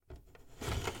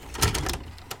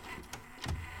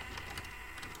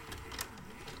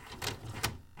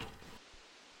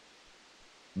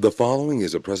The following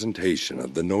is a presentation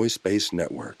of the Noise Space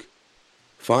Network.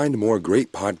 Find more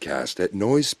great podcasts at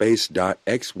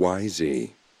noisespace.xyz.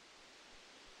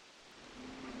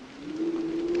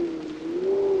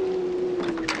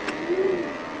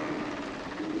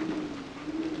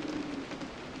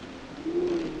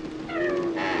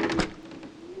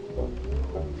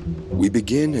 We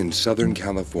begin in Southern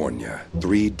California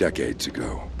 3 decades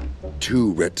ago.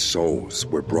 2 rich souls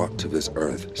were brought to this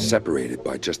earth, separated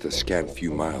by just a scant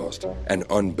few miles and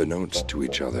unbeknownst to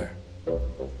each other.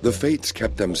 The fates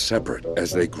kept them separate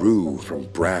as they grew from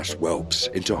brash whelps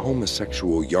into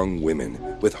homosexual young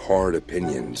women with hard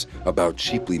opinions about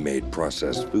cheaply made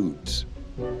processed foods.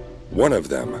 One of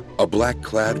them, a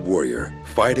black-clad warrior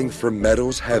fighting for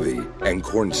metals heavy and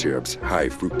corn syrups high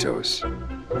fructose.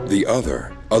 The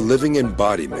other, a living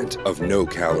embodiment of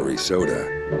no-calorie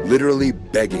soda, literally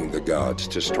begging the gods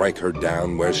to strike her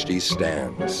down where she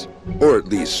stands, or at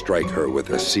least strike her with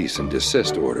a cease and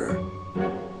desist order.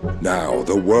 Now,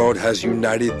 the world has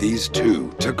united these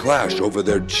two to clash over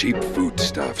their cheap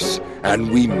foodstuffs, and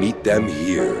we meet them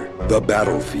here, the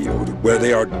battlefield where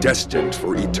they are destined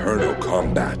for eternal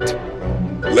combat.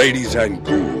 Ladies and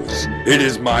ghouls, it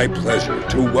is my pleasure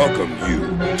to welcome you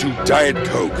to Diet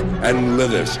Coke and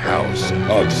Lilith's House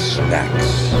of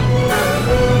Snacks.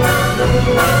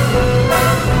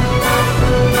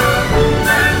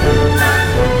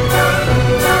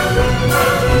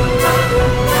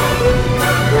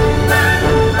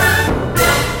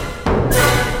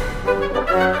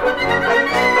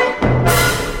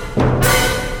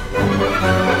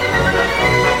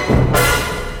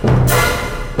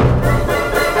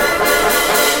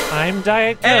 I'm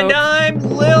Diet Coke. And I'm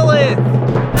Lilith.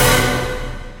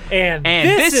 And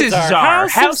this is our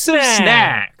House of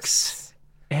Snacks.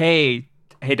 Hey,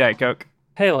 Diet Coke.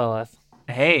 Hey, Lilith.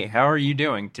 Hey, how are you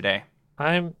doing today?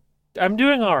 I'm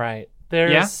doing all right.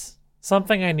 There's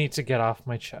something I need to get off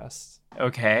my chest.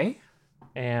 Okay.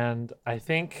 And I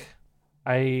think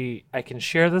I can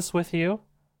share this with you.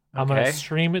 I'm Okay. going to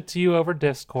stream it to you over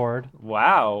Discord.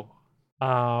 Wow.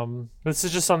 This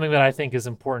is just something that I think is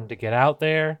important to get out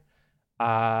there.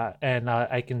 And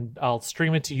I'll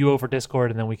stream it to you over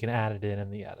Discord, and then we can add it in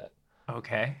the edit.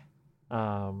 Okay.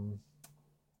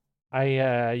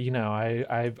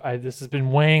 This has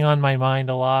been weighing on my mind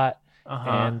a lot, Uh-huh.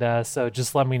 and so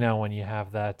just let me know when you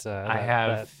have that.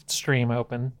 that stream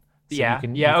open. So Yeah. you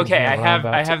can Yeah, hear okay, what I'm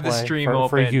about I to have the play stream for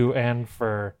open. you and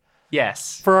for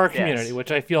Yes. our Yes. community,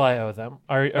 which I feel I owe them.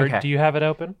 Okay. Do you have it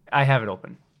open? I have it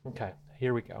open. Okay,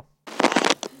 here we go.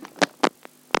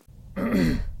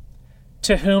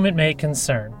 To whom it may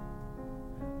concern.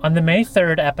 On the May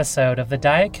 3rd episode of the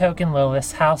Diet Coke and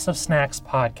Lilith's House of Snacks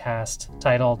podcast,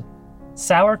 titled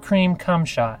Sour Cream Cum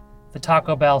Shot, the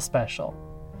Taco Bell Special,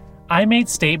 I made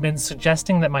statements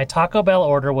suggesting that my Taco Bell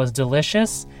order was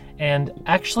delicious and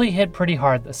actually hit pretty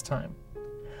hard this time.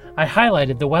 I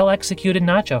highlighted the well-executed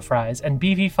nacho fries and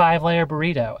beefy 5-layer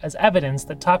burrito as evidence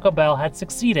that Taco Bell had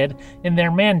succeeded in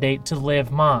their mandate to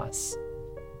live Moss.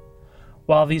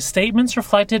 While these statements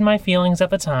reflected my feelings at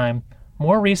the time,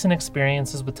 more recent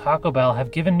experiences with Taco Bell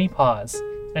have given me pause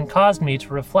and caused me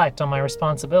to reflect on my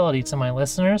responsibility to my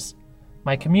listeners,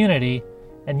 my community,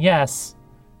 and yes,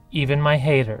 even my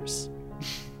haters.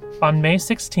 On May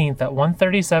 16th at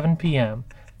 1:37 p.m.,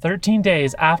 13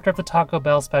 days after the Taco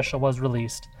Bell special was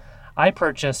released, I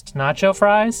purchased nacho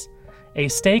fries, a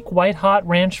steak white hot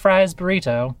ranch fries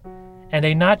burrito, and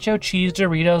a nacho cheese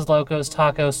Doritos Locos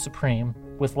Tacos Supreme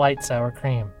with light sour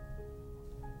cream.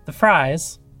 The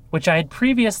fries, which I had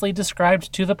previously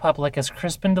described to the public as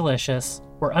crisp and delicious,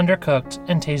 were undercooked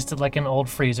and tasted like an old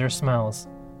freezer smells.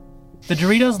 The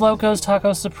Doritos Locos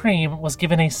Taco Supreme was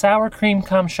given a sour cream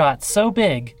cum shot so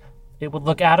big it would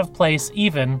look out of place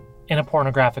even in a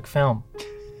pornographic film.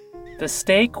 The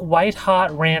steak white hot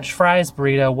ranch fries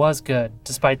burrito was good,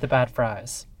 despite the bad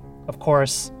fries. Of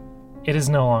course, it is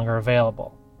no longer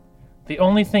available. The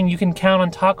only thing you can count on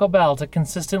Taco Bell to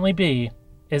consistently be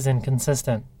is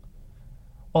inconsistent.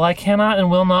 While I cannot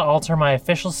and will not alter my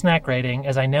official snack rating,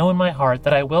 as I know in my heart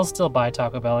that I will still buy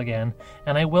Taco Bell again,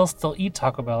 and I will still eat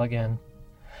Taco Bell again,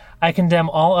 I condemn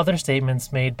all other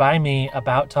statements made by me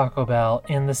about Taco Bell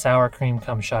in the Sour Cream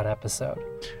Cum Shot episode.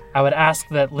 I would ask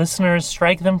that listeners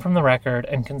strike them from the record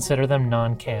and consider them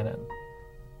non-canon.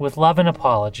 With love and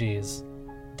apologies,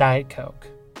 Diet Coke.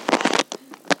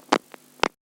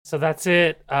 So that's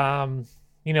it.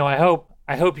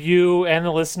 I hope you and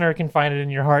the listener can find it in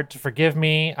your heart to forgive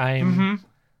me. I'm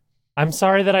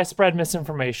sorry that I spread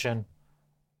misinformation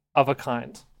of a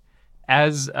kind.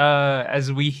 As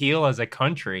we heal as a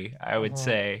country, I would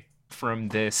say, from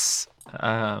this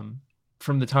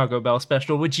from the Taco Bell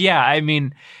special, which, yeah, I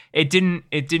mean, it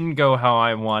didn't go how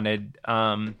I wanted.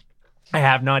 I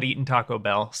have not eaten Taco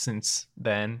Bell since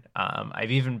then.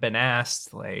 I've even been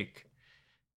asked, like,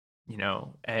 you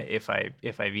know, if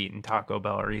I've eaten Taco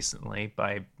Bell recently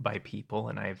by people,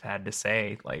 and I've had to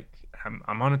say, like,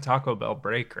 I'm on a Taco Bell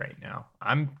break right now.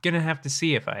 I'm gonna have to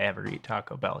see if I ever eat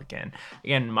Taco Bell again.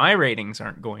 Again, my ratings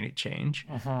aren't going to change.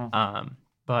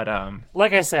 But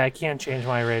like I say, I can't change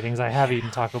my ratings. I have eaten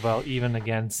Taco Bell even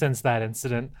again since that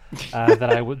incident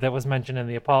that was mentioned in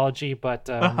the apology. But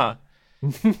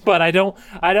but I don't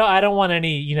want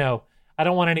any, you know, I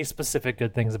don't want any specific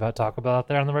good things about Taco Bell out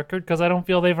there on the record because I don't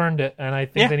feel they've earned it, and I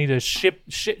think they need to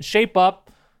shape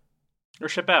up or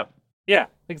ship out. Yeah,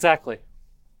 exactly.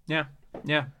 Yeah.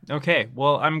 Okay.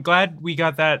 Well, I'm glad we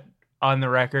got that on the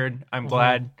record. I'm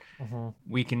glad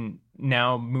we can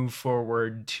now move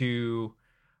forward to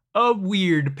a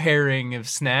weird pairing of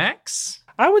snacks.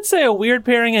 I would say a weird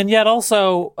pairing, and yet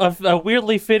also a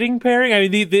weirdly fitting pairing. I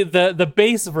mean, the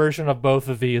base version of both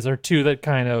of these are two that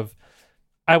kind of,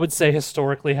 I would say,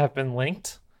 historically have been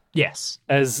linked. Yes.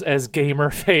 As gamer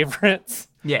favorites.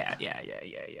 Yeah.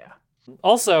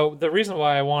 Also, the reason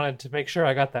why I wanted to make sure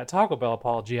I got that Taco Bell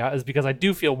apology out is because I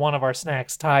do feel one of our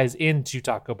snacks ties into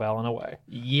Taco Bell in a way.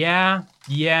 Yeah,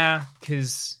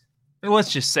 because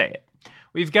let's just say it.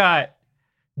 We've got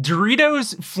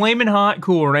Doritos Flamin' Hot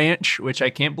Cool Ranch, which I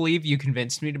can't believe you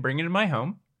convinced me to bring into my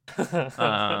home.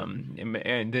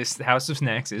 And this House of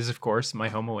Snacks is, of course, my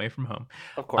home away from home.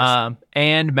 Of course.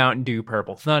 And Mountain Dew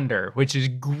Purple Thunder, which is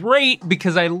great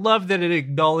because I love that it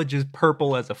acknowledges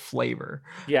purple as a flavor.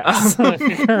 Yes,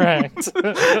 correct.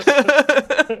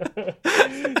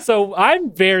 So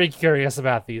I'm very curious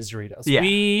about these Doritos. Yeah.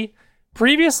 We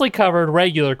previously covered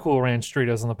regular Cool Ranch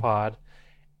Doritos on the pod,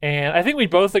 and I think we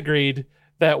both agreed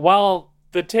that while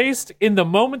the taste, in the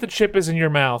moment the chip is in your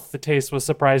mouth, the taste was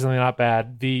surprisingly not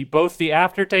bad. Both the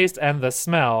aftertaste and the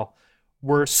smell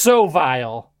were so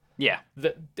vile,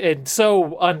 and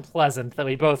so unpleasant that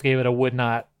we both gave it a would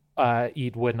not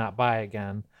eat, would not buy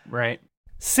again. Right.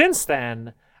 Since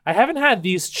then, I haven't had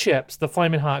these chips, the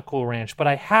Flamin' Hot Cool Ranch, but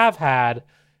I have had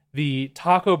the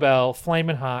Taco Bell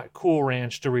Flamin' Hot Cool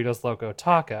Ranch Doritos Loco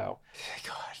Taco.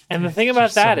 God. And the thing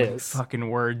about that is fucking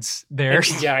words there.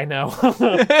 Yeah, I know.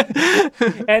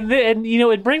 and you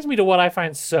know, it brings me to what I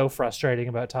find so frustrating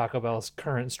about Taco Bell's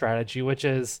current strategy, which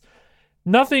is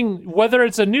nothing, whether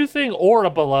it's a new thing or a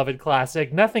beloved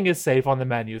classic, nothing is safe on the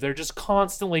menu. They're just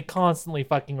constantly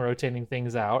fucking rotating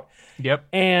things out. Yep.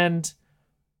 And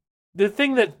the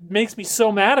thing that makes me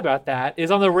so mad about that is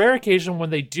on the rare occasion when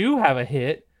they do have a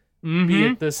hit, be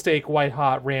it the steak white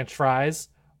hot ranch fries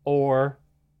or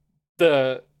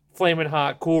the Flamin'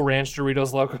 Hot Cool Ranch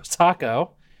Doritos Locos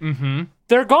Taco,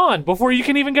 they're gone before you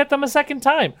can even get them a second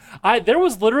time. There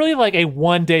was literally like a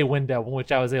 1 day window in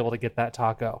which I was able to get that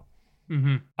taco.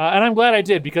 And I'm glad I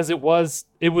did because it was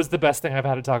the best thing I've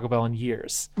had at Taco Bell in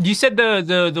years. You said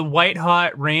the white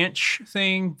hot ranch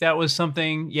thing, that was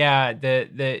something,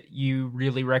 that you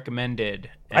really recommended.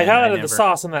 I highlighted the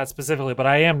sauce in that specifically, but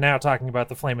I am now talking about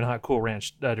the Flamin' Hot Cool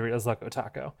Ranch Doritos Loco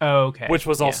Taco. Oh, okay. Which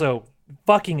was also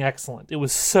fucking excellent. It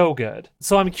was so good.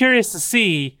 So I'm curious to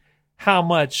see how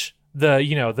much the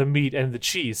meat and the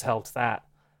cheese helped that.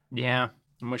 Yeah.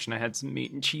 I'm wishing I had some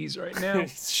meat and cheese right now.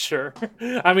 Sure.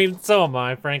 I mean, so am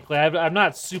I, frankly. I'm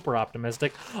not super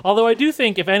optimistic. Although I do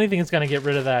think if anything is going to get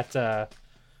rid of that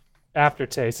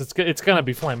aftertaste, it's going to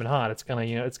be Flamin' Hot. It's going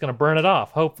to, it's going to burn it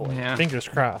off, hopefully. Yeah. Fingers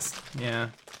crossed. Yeah.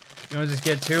 You want to just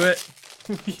get to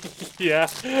it? Yeah.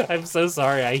 I'm so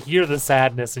sorry. I hear the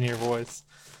sadness in your voice.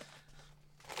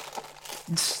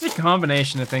 It's just a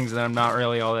combination of things that I'm not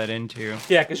really all that into.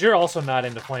 Yeah, because you're also not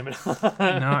into Flamin' Hot.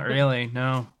 Not really,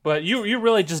 no. But you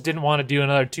really just didn't want to do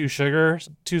another too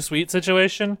sweet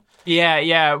situation?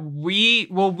 Yeah. We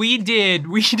did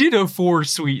a 4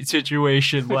 sweet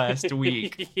situation last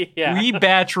week. Yeah. We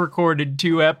batch recorded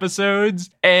 2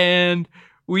 episodes, and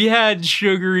we had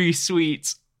sugary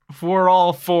sweets for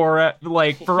all 4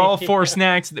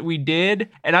 snacks that we did,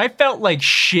 and I felt like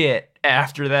shit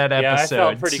after that episode. Yeah, I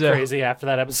felt pretty crazy after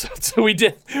that episode. So we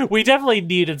definitely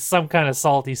needed some kind of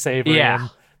salty savor. Yeah. And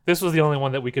this was the only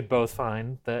one that we could both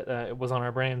find that was on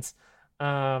our brains.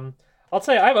 I'll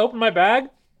tell you, I've opened my bag.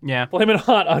 Yeah. Flamin'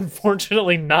 Hot,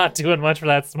 unfortunately, not doing much for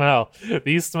that smell.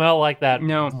 These smell like that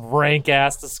rank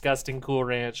ass, disgusting Cool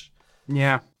Ranch.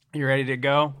 Yeah. You ready to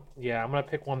go? Yeah, I'm gonna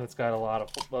pick one that's got a lot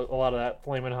of that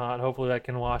Flamin' Hot. Hopefully, that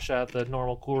can wash out the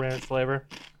normal Cool Ranch flavor.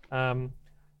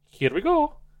 Here we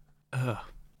go. Ugh.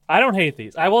 I don't hate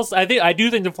these. I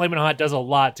do think the Flamin' Hot does a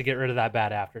lot to get rid of that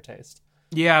bad aftertaste.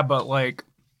 Yeah, but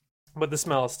the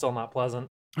smell is still not pleasant.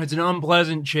 It's an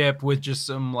unpleasant chip with just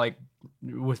some like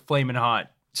with Flamin'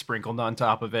 Hot sprinkled on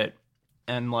top of it,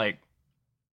 and like,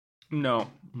 no,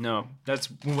 that's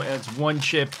one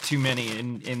chip too many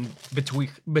in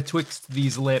betwixt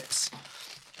these lips.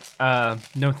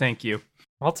 No, thank you.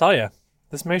 I'll tell you,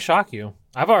 this may shock you.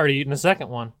 I've already eaten a second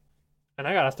one, and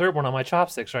I got a third one on my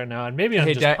chopsticks right now, and maybe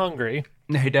I'm just hungry.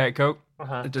 Hey, Diet Coke.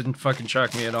 Uh-huh. It didn't fucking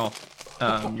shock me at all.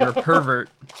 You're a pervert.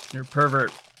 You're a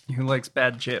pervert who likes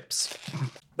bad chips.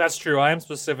 That's true. I am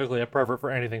specifically a pervert for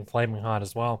anything flaming hot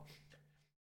as well.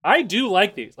 I do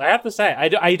like these. I have to say,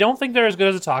 I don't think they're as good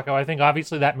as a taco. I think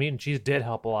obviously that meat and cheese did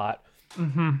help a lot.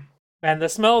 Mm-hmm. And the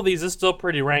smell of these is still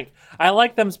pretty rank. I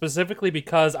like them specifically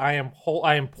because I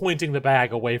am pointing the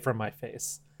bag away from my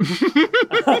face,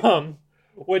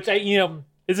 which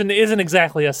isn't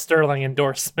exactly a sterling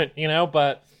endorsement,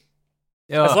 But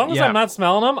as long as I'm not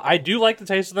smelling them, I do like the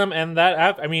taste of them. And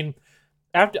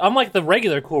unlike the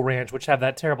regular Cool Ranch, which have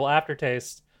that terrible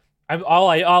aftertaste, all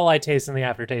I taste in the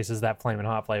aftertaste is that Flamin'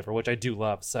 Hot flavor, which I do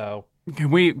love. So can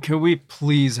we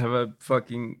please have a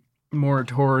fucking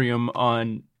moratorium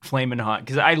on Flamin' Hot?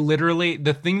 Because I literally,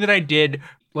 the thing that I did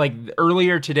like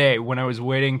earlier today when I was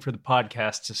waiting for the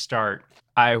podcast to start,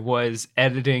 I was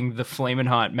editing the Flamin'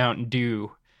 Hot Mountain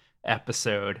Dew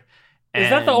episode. Is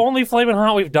that the only Flamin'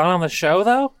 Hot we've done on the show,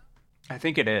 though? I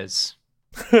think it is.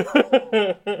 But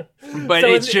so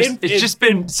it's just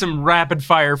been some rapid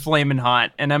fire Flamin'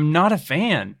 Hot, and I'm not a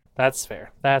fan. That's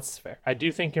fair. I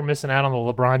do think you're missing out on the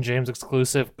LeBron James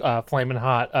exclusive Flamin'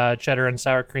 Hot cheddar and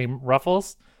sour cream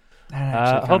ruffles.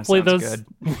 Hopefully those good.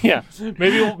 Yeah,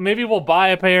 maybe we'll buy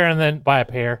a pair and then buy a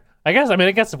pair. I guess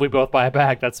if we both buy a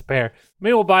bag, that's a pair.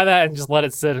 Maybe we'll buy that and just let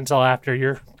it sit until after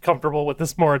you're comfortable with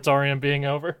this moratorium being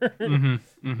over.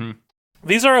 Mm-hmm. Mm-hmm.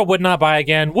 These are a would not buy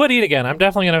again, would eat again. I'm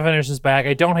definitely going to finish this bag.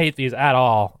 I don't hate these at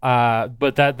all,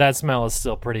 but that smell is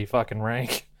still pretty fucking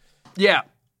rank. Yeah.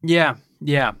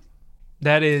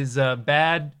 That is a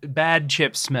bad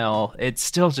chip smell. It's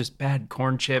still just bad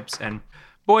corn chips, and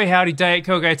boy howdy, Diet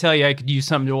Coke, I tell you, I could use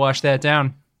something to wash that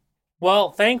down.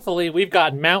 Well, thankfully, we've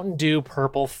got Mountain Dew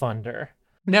Purple Thunder.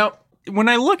 Now, when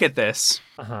I look at this,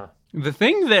 the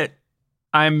thing that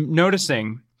I'm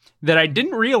noticing that I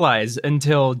didn't realize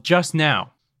until just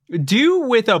now, Dew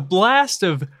with a blast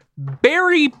of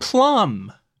berry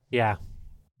plum. Yeah.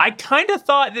 I kind of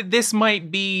thought that this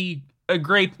might be a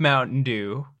grape Mountain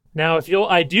Dew. Now,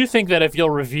 I do think that if you'll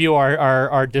review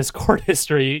our Discord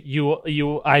history,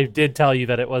 I did tell you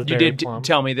that it was berry plum. You did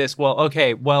tell me this. Well,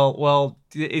 okay. Well,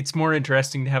 it's more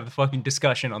interesting to have the fucking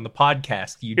discussion on the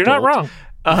podcast. You're not wrong.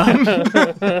 I'm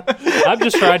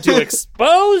just trying to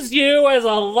expose you as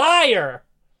a liar.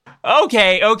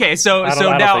 Okay. So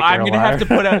now I'm gonna have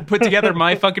to put together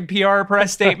my fucking PR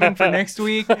press statement for next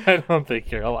week. I don't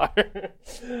think you're a liar.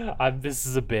 This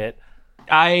is a bit.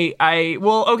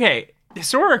 Okay.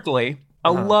 Historically,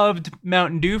 a loved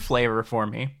Mountain Dew flavor for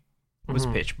me was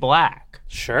Pitch Black.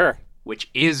 Sure. Which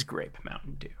is grape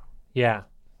Mountain Dew. Yeah.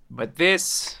 But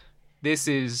this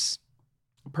is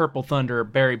Purple Thunder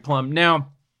Berry Plum. Now,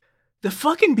 the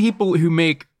fucking people who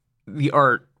make the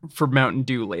art for Mountain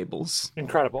Dew labels.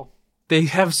 Incredible. They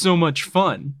have so much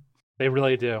fun. They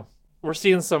really do. We're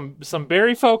seeing some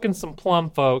berry folk and some plum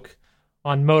folk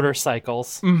on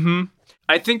motorcycles. Mm-hmm.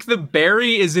 I think the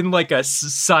berry is in like a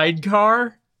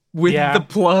sidecar with the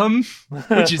plum,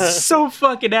 which is so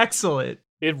fucking excellent.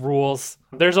 It rules.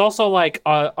 There's also like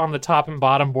on the top and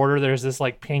bottom border, there's this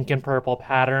like pink and purple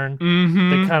pattern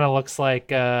that kind of looks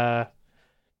like I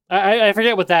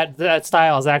forget what that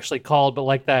style is actually called, but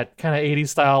like that kind of 80s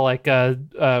style, like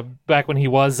back when he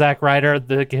was Zack Ryder,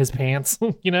 his pants,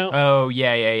 Oh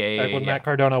yeah. Like when Matt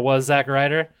Cardona was Zack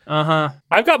Ryder.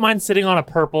 I've got mine sitting on a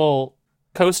purple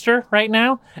coaster right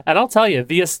now, and I'll tell you,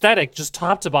 the aesthetic just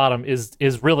top to bottom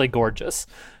is really gorgeous.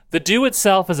 The Dew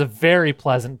itself is a very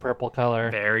pleasant purple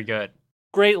color. Very good.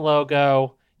 Great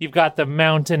logo. You've got the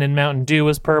mountain and Mountain Dew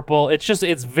is purple.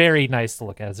 It's very nice to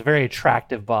look at. It's a very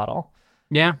attractive bottle.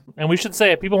 Yeah. And we should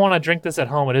say, if people want to drink this at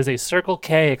home, it is a Circle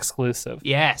K exclusive.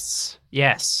 Yes.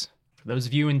 For those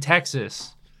of you in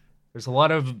Texas, there's a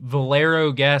lot of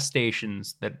Valero gas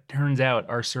stations that turns out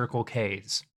are Circle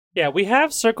Ks. Yeah, we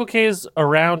have Circle Ks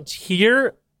around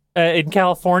here in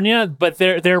California, but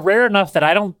they're rare enough that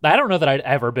I don't know that I'd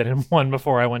ever been in one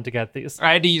before I went to get these.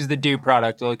 I had to use the Dew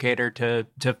product locator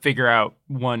to figure out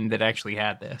one that actually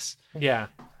had this. Yeah,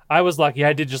 I was lucky.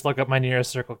 I did just look up my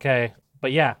nearest Circle K,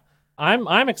 but yeah,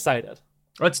 I'm excited.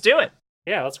 Let's do it.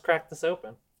 Yeah, let's crack this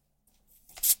open.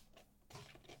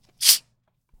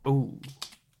 Ooh,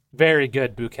 very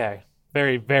good bouquet.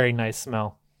 Very, very nice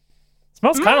smell.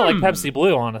 Smells kind of like Pepsi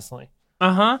Blue, honestly.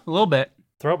 A little bit.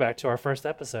 Throwback to our first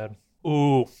episode.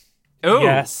 Ooh. Ooh.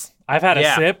 Yes. I've had a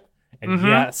Yeah. sip, and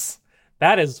yes,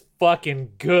 that is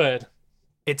fucking good.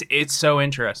 It's so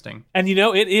interesting. And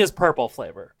it is purple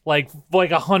flavor, like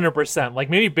 100%. Like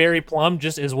maybe berry plum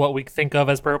just is what we think of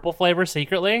as purple flavor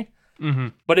secretly,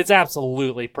 but it's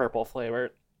absolutely purple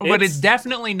flavored. But it's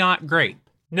definitely not grape.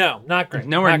 No, not grape.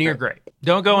 Nowhere Not near grape. grape.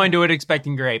 Don't go into it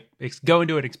expecting grape. Go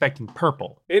into it expecting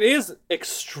purple. It is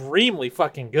extremely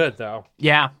fucking good, though.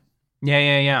 Yeah.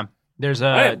 There's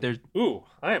I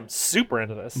am super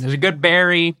into this. There's a good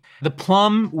berry. The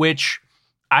plum, which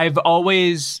I've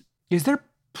always... Is there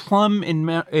plum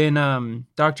in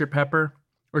Dr. Pepper?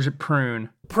 Or is it prune?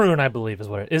 Prune, I believe, is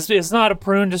what it is. It's not a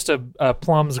prune, just a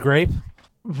plum's grape.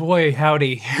 Boy,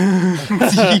 howdy.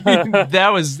 That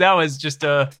was just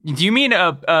a... Do you mean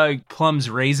a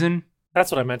plum's raisin?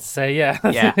 That's what I meant to say, yeah.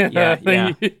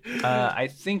 Yeah. I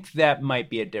think that might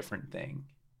be a different thing.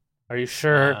 Are you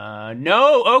sure?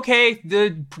 No, okay.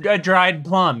 A dried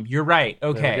plum. You're right.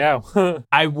 Okay. There we go.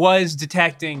 I was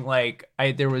detecting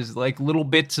there was little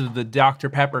bits of the Dr.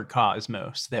 Pepper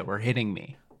cosmos that were hitting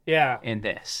me Yeah. in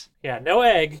this. Yeah, no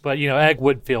egg, but egg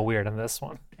would feel weird in this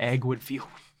one. Egg would feel...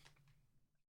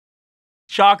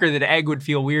 Shocker that egg would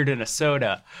feel weird in a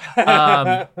soda.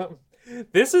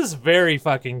 This is very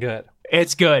fucking good.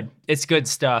 It's good. It's good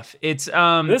stuff. It's This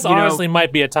honestly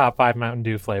might be a top 5 Mountain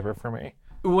Dew flavor for me.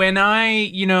 When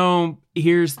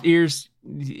here's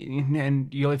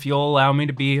and if you'll allow me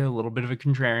to be a little bit of a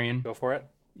contrarian, Go for it.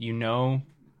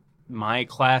 My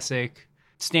classic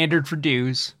standard for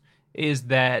dews is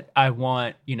that I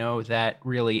want, that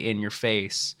really in your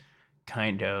face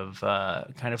kind of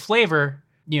flavor,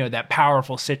 that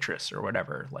powerful citrus or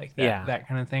whatever, like that, Yeah. that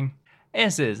kind of thing.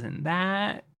 This isn't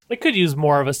that. It could use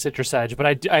more of a citrus edge, but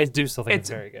I do still think it's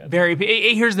very good.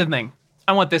 Here's the thing.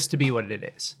 I want this to be what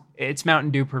it is. It's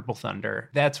Mountain Dew Purple Thunder.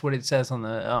 That's what it says on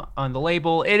the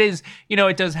label. It is,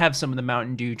 it does have some of the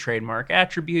Mountain Dew trademark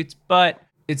attributes, but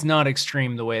it's not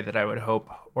extreme the way that I would hope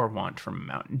or want from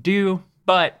Mountain Dew.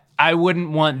 But I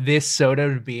wouldn't want this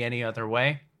soda to be any other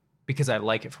way because I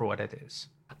like it for what it is.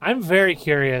 I'm very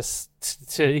curious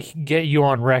to get you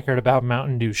on record about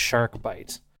Mountain Dew Shark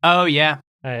Bite. Oh, yeah.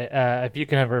 If you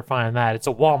can ever find that, it's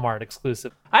a Walmart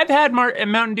exclusive. I've had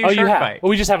Mountain Dew Oh, Shark you have? Bite. Well,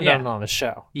 we just haven't Yeah. done it on the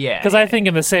show. Yeah. Because I think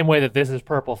in the same way that this is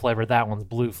purple flavor, that one's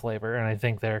blue flavor, and I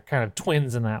think they're kind of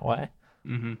twins in that way.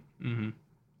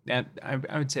 That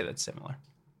I would say that's similar.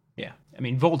 Yeah. I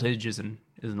mean, Voltage is an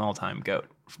all-time goat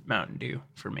for Mountain Dew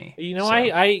for me. So-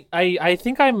 I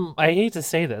think I hate to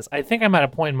say this. I think I'm at a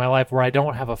point in my life where I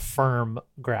don't have a firm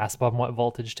grasp on what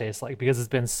Voltage tastes like because it's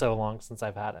been so long since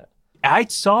I've had it. I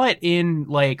saw it in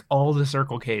all the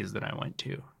Circle K's that I went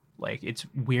to. It's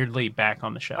weirdly back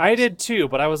on the shelves. I did too,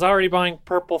 but I was already buying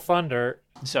Purple Thunder.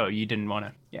 So you didn't want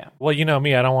to, yeah. Well, you know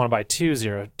me, I don't want to buy two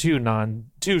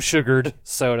sugared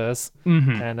sodas,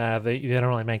 and they don't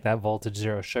really make that Voltage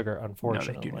zero sugar,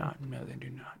 unfortunately. No, they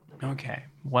do not. Okay,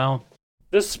 well,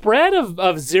 the spread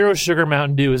of zero sugar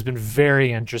Mountain Dew has been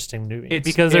very interesting to me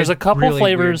because there's a couple really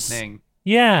flavors. weird thing.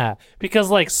 Yeah,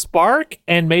 because Spark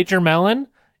and Major Melon,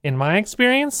 in my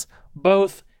experience,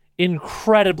 both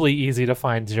incredibly easy to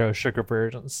find zero sugar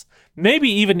versions. Maybe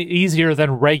even easier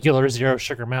than regular zero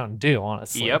sugar Mountain Dew,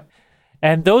 honestly. Yep.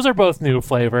 And those are both new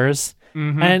flavors.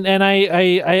 And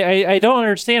I don't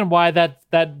understand why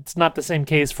that's not the same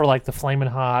case for the Flamin'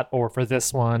 Hot or for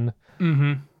this one.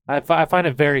 I find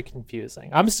it very confusing.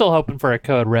 I'm still hoping for a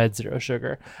Code Red zero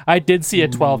sugar. I did see a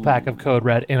 12-pack of Code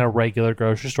Red in a regular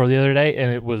grocery store the other day,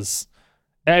 and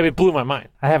it blew my mind.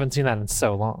 I haven't seen that in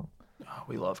so long. Oh,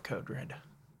 we love Code Red.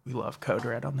 We love Code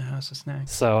Red on the House of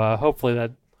Snacks. So hopefully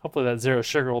that zero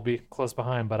sugar will be close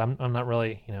behind, but I'm not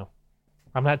really,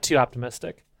 I'm not too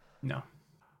optimistic. No.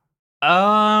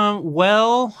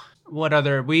 Well, what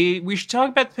other? We should talk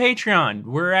about the Patreon.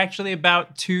 We're actually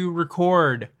about to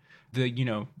record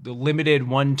the limited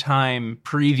one-time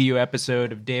preview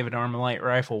episode of David Armalite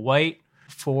Rifle White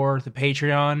for the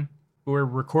Patreon. We're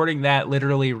recording that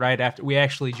literally right after we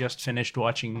actually just finished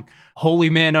watching Holy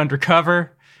Man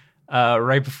Undercover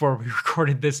right before we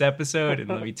recorded this episode. And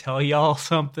let me tell y'all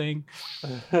something.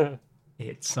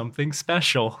 It's something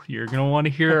special. You're going to want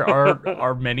to hear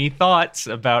our many thoughts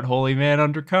about Holy Man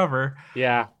Undercover.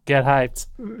 Yeah, get hyped.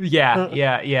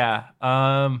 Yeah.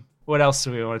 What else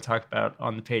do we want to talk about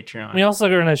on the Patreon? We also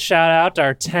going to shout out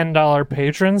our $10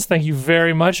 patrons. Thank you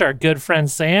very much, our good friend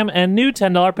Sam, and new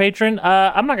 $10 patron.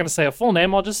 I'm not going to say a full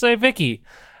name. I'll just say Vicky.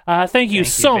 Thank you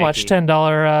so much,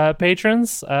 $10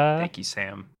 patrons. Thank you,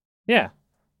 Sam. Yeah,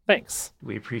 thanks.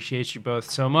 We appreciate you both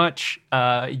so much.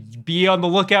 Be on the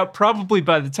lookout. Probably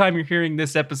by the time you're hearing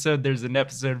this episode, there's an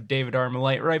episode of David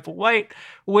Armalite Rifle White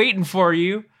waiting for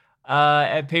you.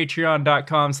 at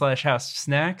patreon.com/House of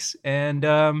Snacks. And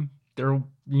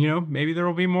maybe there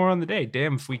will be more on the day.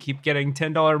 Damn, if we keep getting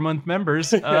 $10 a month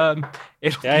members, it'll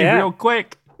be real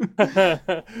quick.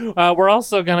 We're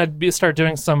also gonna start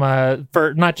doing some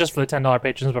for not just for the $10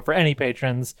 patrons, but for any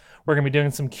patrons. We're gonna be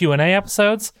doing some Q&A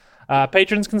episodes.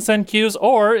 Patrons can send Qs,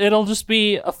 or it'll just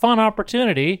be a fun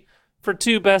opportunity for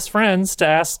two best friends to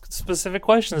ask specific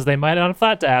questions they might not have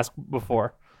thought to ask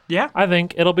before. Yeah, I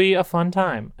think it'll be a fun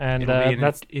time, and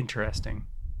that's interesting.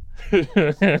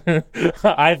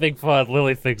 I think fun.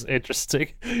 Lily thinks interesting.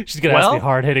 She's gonna ask me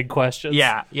hard-hitting questions.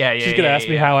 Yeah. She's gonna ask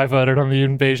me how I voted on the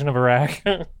invasion of Iraq.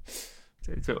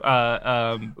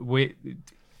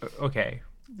 Okay.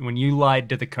 When you lied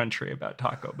to the country about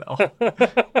Taco Bell,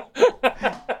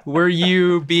 were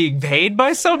you being paid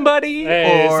by somebody?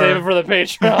 Hey, or... save it for the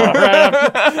Patreon.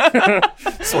 Right?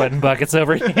 Sweating buckets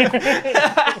over here.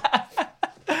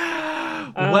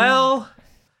 Well.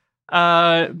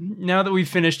 Now that we've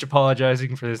finished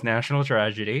apologizing for this national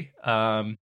tragedy,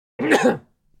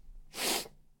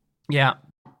 yeah.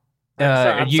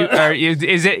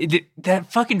 Is it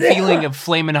that fucking feeling of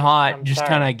flaming hot just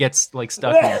kind of gets like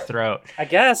stuck in your throat? I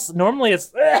guess normally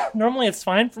it's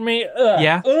fine for me.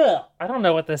 Yeah. I don't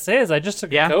know what this is. I just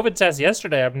took a COVID test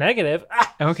yesterday. I'm negative.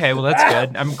 Okay, well that's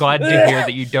good. I'm glad to hear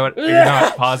that you're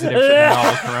not positive for the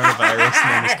novel coronavirus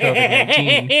known as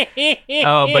COVID-19.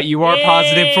 Oh, but you are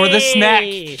positive for the snack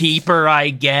keeper, I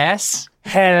guess.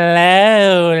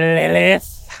 Hello,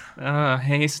 Lilith.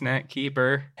 Hey, Snack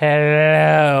Keeper.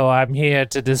 Hello, I'm here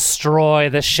to destroy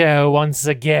the show once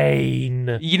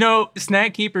again. You know,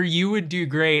 Snack Keeper, you would do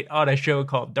great on a show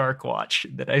called Dark Watch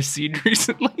that I've seen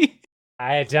recently.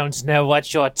 I don't know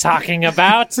what you're talking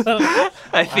about.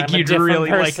 I think you'd really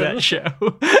like that show.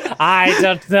 I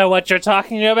don't know what you're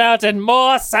talking about, and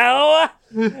more so,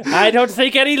 I don't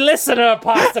think any listener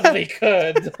possibly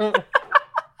could.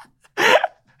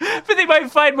 But they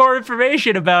might find more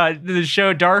information about the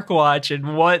show Dark Watch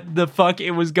and what the fuck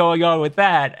it was going on with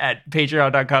that at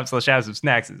patreon.com/House of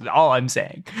Snacks is all I'm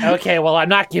saying. Okay, well, I'm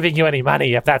not giving you any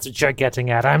money if that's what you're getting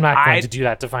at. I'm not going to do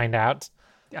that to find out.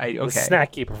 Okay. The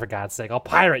Snack Keeper, for God's sake. I'll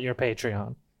pirate your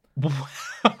Patreon.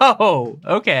 Oh,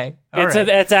 okay.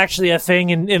 It's actually a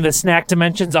thing in the snack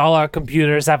dimensions. All our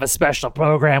computers have a special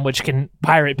program which can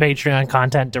pirate Patreon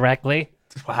content directly.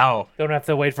 Wow. Don't have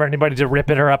to wait for anybody to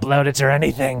rip it or upload it or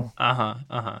anything.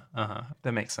 That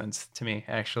makes sense to me,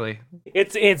 actually.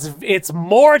 It's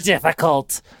more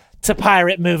difficult to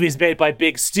pirate movies made by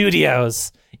big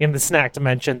studios in the snack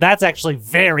dimension. That's actually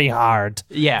very hard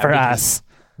for us.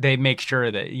 They make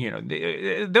sure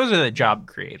that, those are the job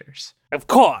creators. Of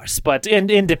course, but in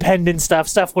independent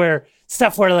stuff where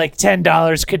like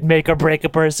 $10 could make or break a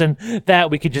person, that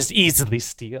we could just easily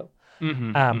steal.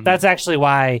 That's actually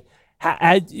why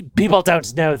people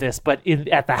don't know this, but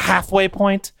at the halfway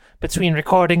point between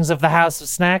recordings of the House of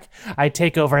Snack, I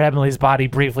take over Emily's body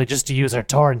briefly just to use her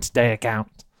Torrent Day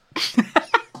account.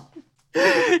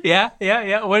 Yeah.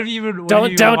 What have you been?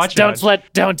 Don't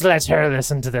let her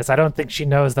listen to this. I don't think she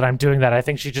knows that I'm doing that. I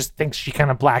think she just thinks she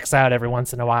kind of blacks out every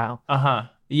once in a while.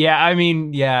 Yeah, I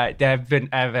mean,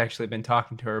 I've actually been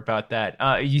talking to her about that.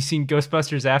 You seen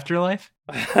Ghostbusters Afterlife?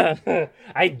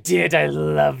 I did. I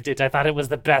loved it. I thought it was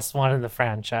the best one in the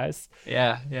franchise.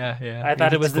 Yeah. I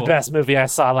thought it was the best movie I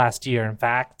saw last year, in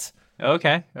fact.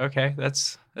 Okay.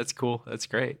 That's cool. That's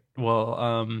great.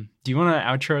 Well, do you want to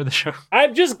outro the show?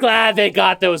 I'm just glad they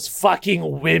got those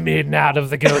fucking women out of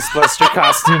the Ghostbuster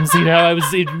costumes.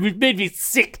 It made me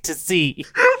sick to see.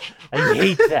 I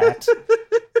hate that.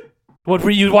 What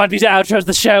were you want me to outro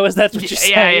the show? Is that what you're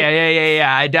saying?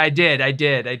 Yeah. I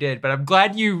did. But I'm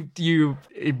glad you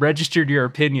registered your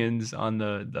opinions on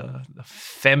the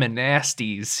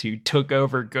feminists who took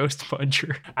over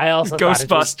Ghostbusters.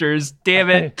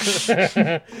 Damn it!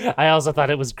 I also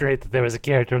thought it was great that there was a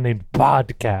character named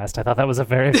Podcast. I thought that was a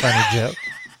very funny joke.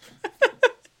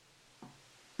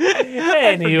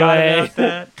 Anyway,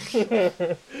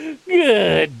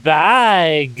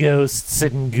 goodbye, ghosts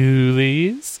and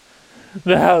ghoulies.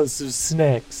 The House of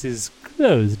Snacks is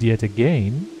closed yet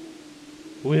again.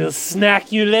 We'll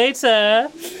snack you later.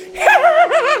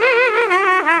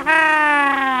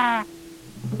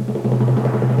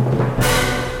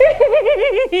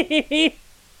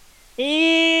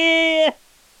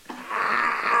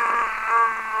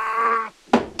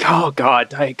 Oh God,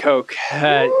 Diet Coke.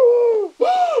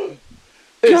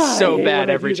 It's so bad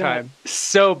every time.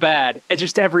 So bad. And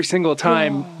just every single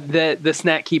time that the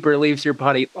Snack Keeper leaves your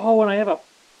body. Oh, and I have a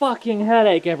fucking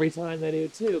headache every time they do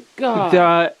too.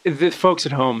 God. The folks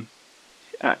at home,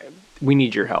 we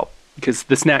need your help because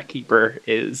the Snack Keeper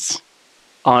is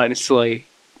honestly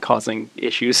causing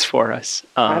issues for us.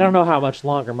 I don't know how much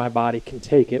longer my body can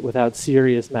take it without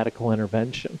serious medical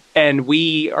intervention. And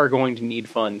we are going to need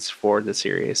funds for the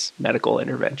serious medical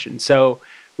intervention. So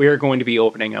we are going to be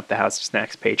opening up the House of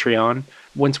Snacks Patreon.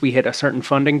 Once we hit a certain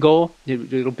funding goal,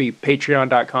 it'll be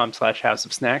patreon.com/House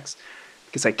of Snacks,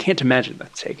 because I can't imagine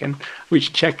that's taken. We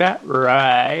should check that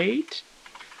right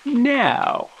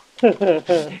now.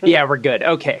 Yeah, we're good.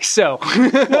 Okay, so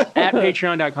at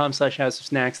patreon.com/House of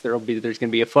Snacks, there's going to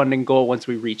be a funding goal. Once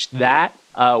we reach that,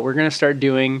 we're going to start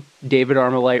doing David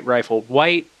Armalite Rifled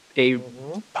White, a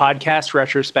podcast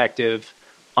retrospective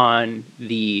on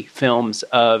the films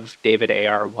of David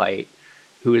A.R. White,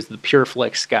 who is the Pure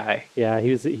Flix guy. Yeah,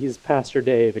 he's Pastor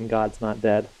Dave in God's Not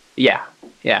Dead. Yeah,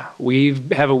 we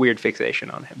have a weird fixation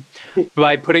on him.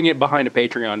 By putting it behind a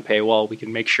Patreon paywall, we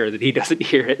can make sure that he doesn't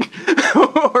hear it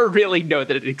or really know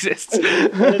that it exists.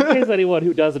 But in case anyone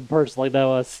who doesn't personally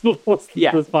know us listens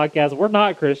to this podcast, we're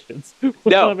not Christians. We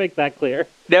want to make that clear.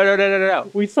 No.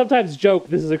 We sometimes joke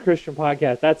this is a Christian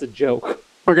podcast. That's a joke.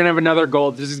 We're going to have another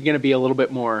goal. This is going to be a little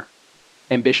bit more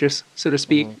ambitious, so to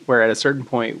speak, where at a certain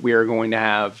point we are going to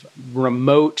have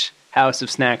remote House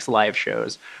of Snacks live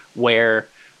shows where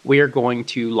we are going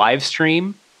to live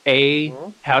stream a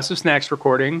House of Snacks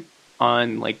recording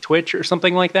on like Twitch or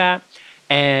something like that.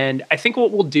 And I think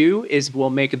what we'll do is we'll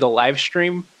make the live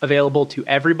stream available to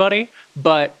everybody.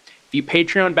 But if you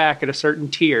Patreon back at a certain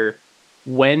tier,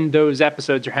 when those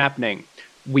episodes are happening,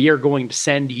 we are going to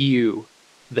send you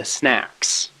the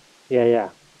snacks. Yeah.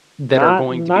 That are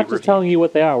going to not be just telling you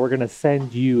what they are. We're going to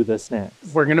send you the snacks.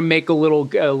 We're going to make a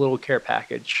little care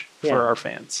package for our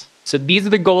fans. So these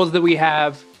are the goals that we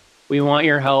have. We want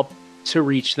your help to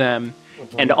reach them.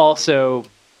 And also,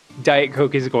 Diet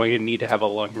Coke is going to need to have a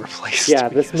lung replaced. Yeah,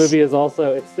 this movie is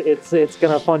also, it's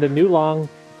going to fund a new lung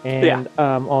and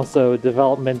also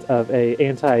development of a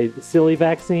anti-silly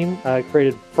vaccine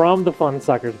created from the fun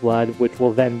sucker's blood, which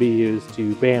will then be used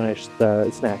to banish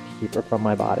the snack keeper from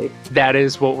my body. That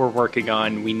is what we're working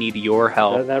on. We need your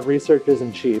help. That research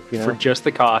isn't cheap, you know? For just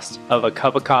the cost of a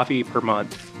cup of coffee per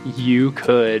month, you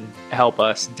could help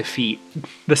us defeat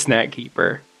the snack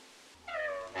keeper.